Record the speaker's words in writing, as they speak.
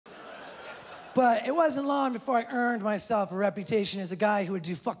But it wasn't long before I earned myself a reputation as a guy who would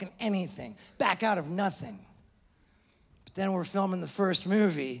do fucking anything, back out of nothing. But then we're filming the first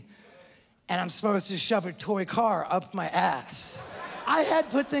movie, and I'm supposed to shove a toy car up my ass. I had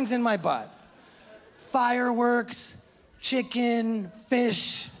put things in my butt. Fireworks, chicken,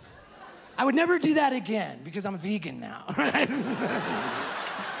 fish. I would never do that again because I'm a vegan now.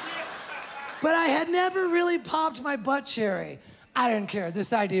 But I had never really popped my butt cherry. I didn't care.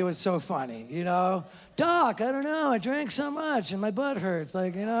 This idea was so funny, you know? Doc, I don't know, I drank so much and my butt hurts.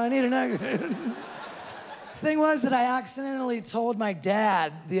 Like, you know, I need a nugget. Thing was that I accidentally told my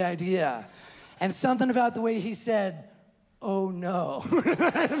dad the idea. And something about the way he said, oh no.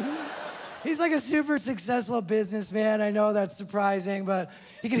 He's like a super successful businessman. I know that's surprising, but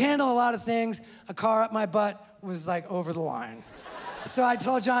he could handle a lot of things. A car up my butt was like over the line. So I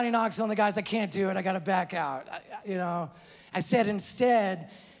told Johnny Knoxville and the guys, I can't do it, I gotta back out, you know? I said, instead,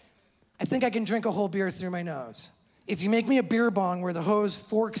 I think I can drink a whole beer through my nose. If you make me a beer bong where the hose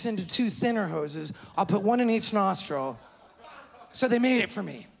forks into two thinner hoses, I'll put one in each nostril. So they made it for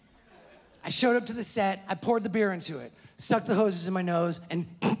me. I showed up to the set, I poured the beer into it, stuck the hoses in my nose, and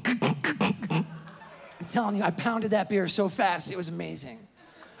I'm telling you, I pounded that beer so fast, it was amazing.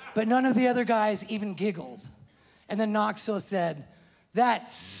 But none of the other guys even giggled. And then Knoxville said, that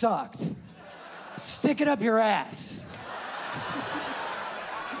sucked. Stick it up your ass.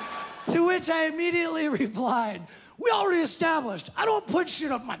 To which I immediately replied, we already established, I don't put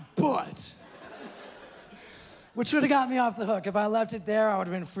shit up my butt. Which would have got me off the hook. If I left it there, I would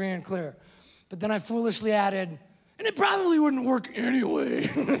have been free and clear. But then I foolishly added, and it probably wouldn't work anyway.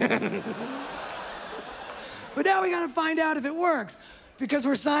 But now we gotta find out if it works, because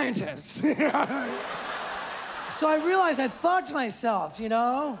we're scientists. So I realized I fucked myself, you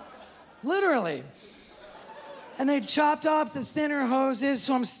know? Literally. And they chopped off the thinner hoses,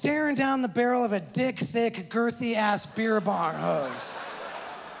 so I'm staring down the barrel of a dick-thick, girthy-ass beer bong hose.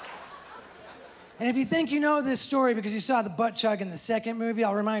 And if you think you know this story because you saw the butt chug in the second movie,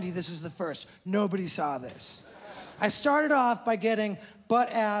 I'll remind you this was the first. Nobody saw this. I started off by getting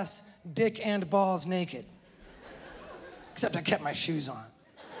butt, ass, dick, and balls naked. Except I kept my shoes on.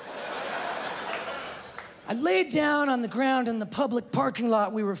 I laid down on the ground in the public parking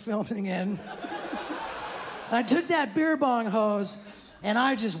lot we were filming in. And I took that beer bong hose and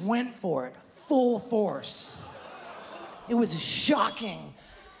I just went for it, full force. It was shocking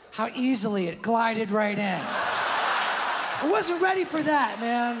how easily it glided right in. I wasn't ready for that,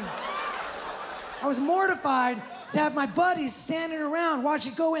 man. I was mortified to have my buddies standing around watch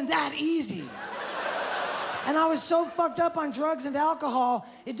it go in that easy. And I was so fucked up on drugs and alcohol,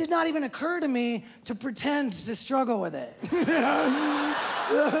 it did not even occur to me to pretend to struggle with it.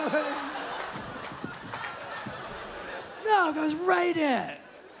 No, it goes right in.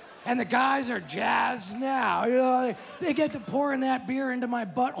 And the guys are jazzed now. You know, they get to pouring that beer into my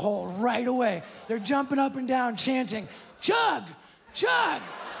butthole right away. They're jumping up and down, chanting, chug, chug,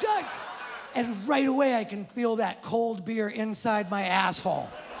 chug. And right away, I can feel that cold beer inside my asshole,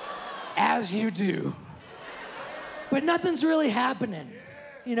 as you do. But nothing's really happening,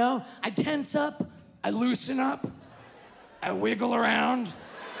 you know? I tense up, I loosen up, I wiggle around,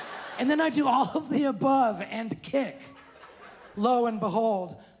 and then I do all of the above and kick. Lo and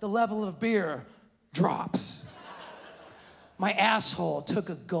behold, the level of beer drops. My asshole took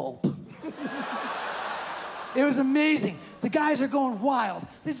a gulp. It was amazing. The guys are going wild.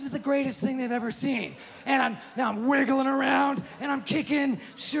 This is the greatest thing they've ever seen. And now I'm wiggling around and I'm kicking.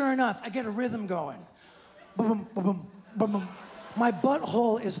 Sure enough, I get a rhythm going. Boom, boom, boom, boom, boom. My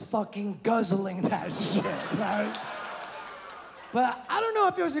butthole is fucking guzzling that shit, right? But I don't know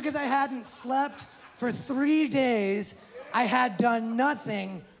if it was because I hadn't slept for 3 days. I had done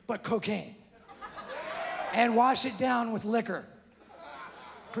nothing but cocaine and wash it down with liquor.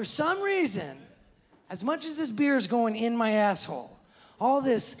 For some reason, as much as this beer is going in my asshole, all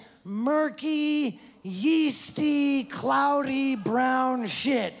this murky, yeasty, cloudy, brown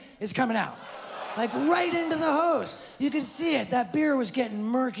shit is coming out. Like right into the hose. You could see it. That beer was getting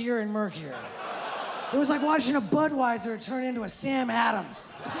murkier and murkier. It was like watching a Budweiser turn into a Sam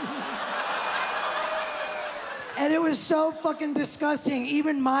Adams. And it was so fucking disgusting,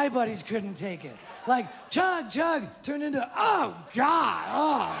 even my buddies couldn't take it. Like, chug, chug, turned into, oh, God,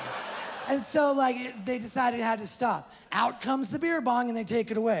 oh. And so, like, they decided it had to stop. Out comes the beer bong, and they take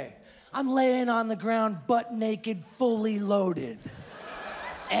it away. I'm laying on the ground, butt naked, fully loaded.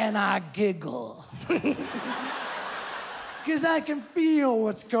 And I giggle. Because I can feel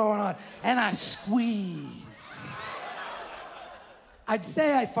what's going on. And I squeeze. I'd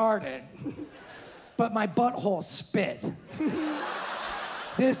say I farted. But my butthole spit.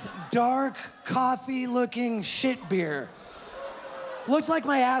 This dark, coffee-looking shit beer. Looked like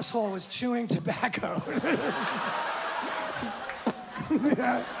my asshole was chewing tobacco.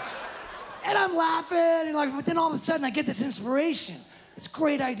 And I'm laughing, and but then all of a sudden I get this inspiration. This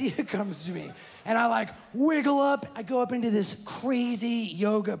great idea comes to me. And I wiggle up, I go up into this crazy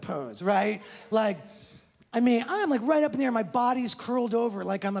yoga pose, right? I'm right up in there, my body's curled over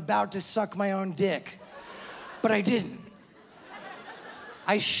like I'm about to suck my own dick. But I didn't.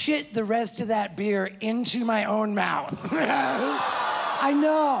 I shit the rest of that beer into my own mouth. I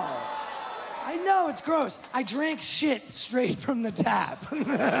know, it's gross. I drank shit straight from the tap. And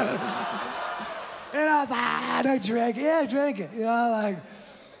I drank it.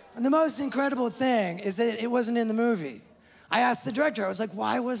 And the most incredible thing is that it wasn't in the movie. I asked the director, I was like,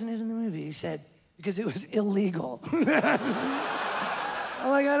 why wasn't it in the movie? He said, because it was illegal. I'm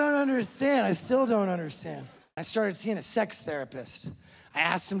like, I don't understand. I still don't understand. I started seeing a sex therapist. I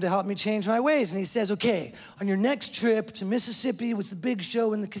asked him to help me change my ways, and he says, okay, on your next trip to Mississippi with the big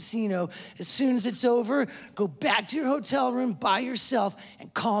show in the casino, as soon as it's over, go back to your hotel room by yourself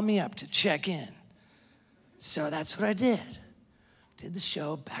and call me up to check in. So that's what I did. Did the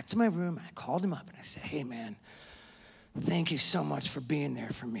show, back to my room, and I called him up, and I said, hey, man, thank you so much for being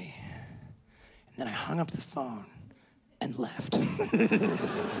there for me. And then I hung up the phone and left.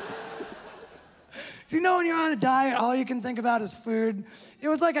 You know when you're on a diet, all you can think about is food? It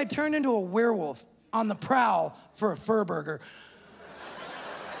was like I turned into a werewolf on the prowl for a fur burger.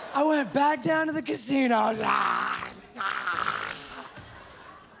 I went back down to the casino. I was,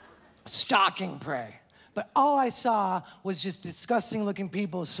 stalking prey. But all I saw was just disgusting looking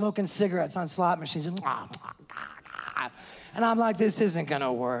people smoking cigarettes on slot machines. And I'm like, this isn't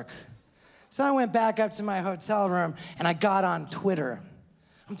gonna work. So I went back up to my hotel room and I got on Twitter.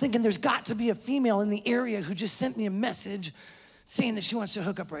 I'm thinking there's got to be a female in the area who just sent me a message saying that she wants to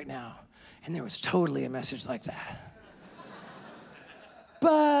hook up right now. And there was totally a message like that.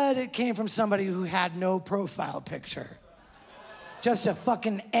 But it came from somebody who had no profile picture. Just a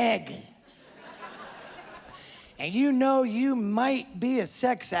fucking egg. And you know you might be a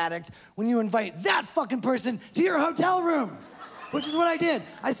sex addict when you invite that fucking person to your hotel room, which is what I did.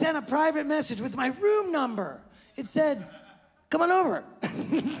 I sent a private message with my room number. It said, come on over.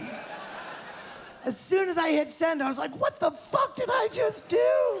 As soon as I hit send, I was like, what the fuck did I just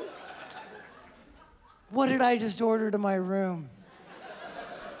do? What did I just order to my room?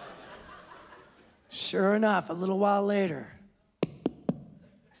 Sure enough, a little while later,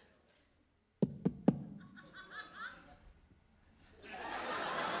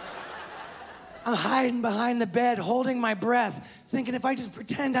 I'm hiding behind the bed, holding my breath, thinking if I just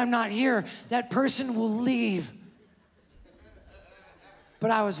pretend I'm not here, that person will leave. But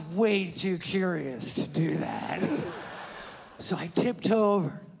I was way too curious to do that. So I tiptoe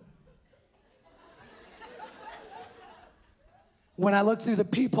over. When I look through the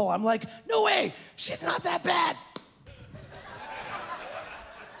peephole, I'm like, no way, she's not that bad.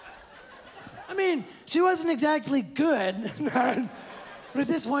 I mean, she wasn't exactly good. But at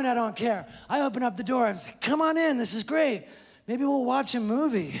this point, I don't care. I open up the door, I was like, come on in, this is great. Maybe we'll watch a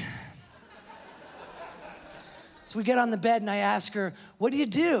movie. So we get on the bed and I ask her, what do you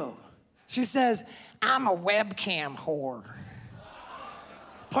do? She says, I'm a webcam whore.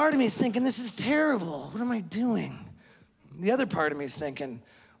 Part of me is thinking, this is terrible. What am I doing? The other part of me is thinking,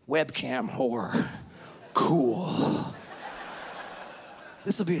 webcam whore, cool.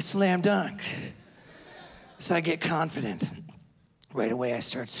 This will be a slam dunk. So I get confident. Right away, I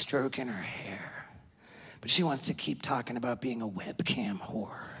start stroking her hair. But she wants to keep talking about being a webcam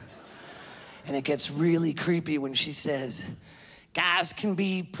whore. And it gets really creepy when she says, guys can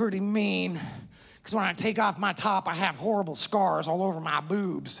be pretty mean, because when I take off my top, I have horrible scars all over my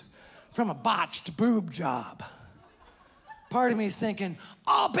boobs from a botched boob job. Part of me is thinking,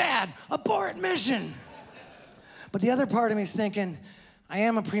 all bad, abort mission. But the other part of me is thinking, I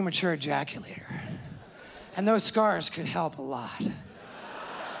am a premature ejaculator, and those scars could help a lot.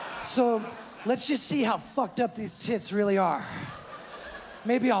 So let's just see how fucked up these tits really are.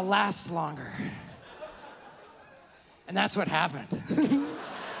 Maybe I'll last longer. And that's what happened.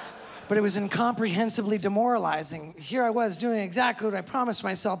 But it was incomprehensibly demoralizing. Here I was doing exactly what I promised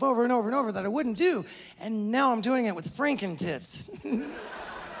myself over and over and over that I wouldn't do, and now I'm doing it with Franken tits.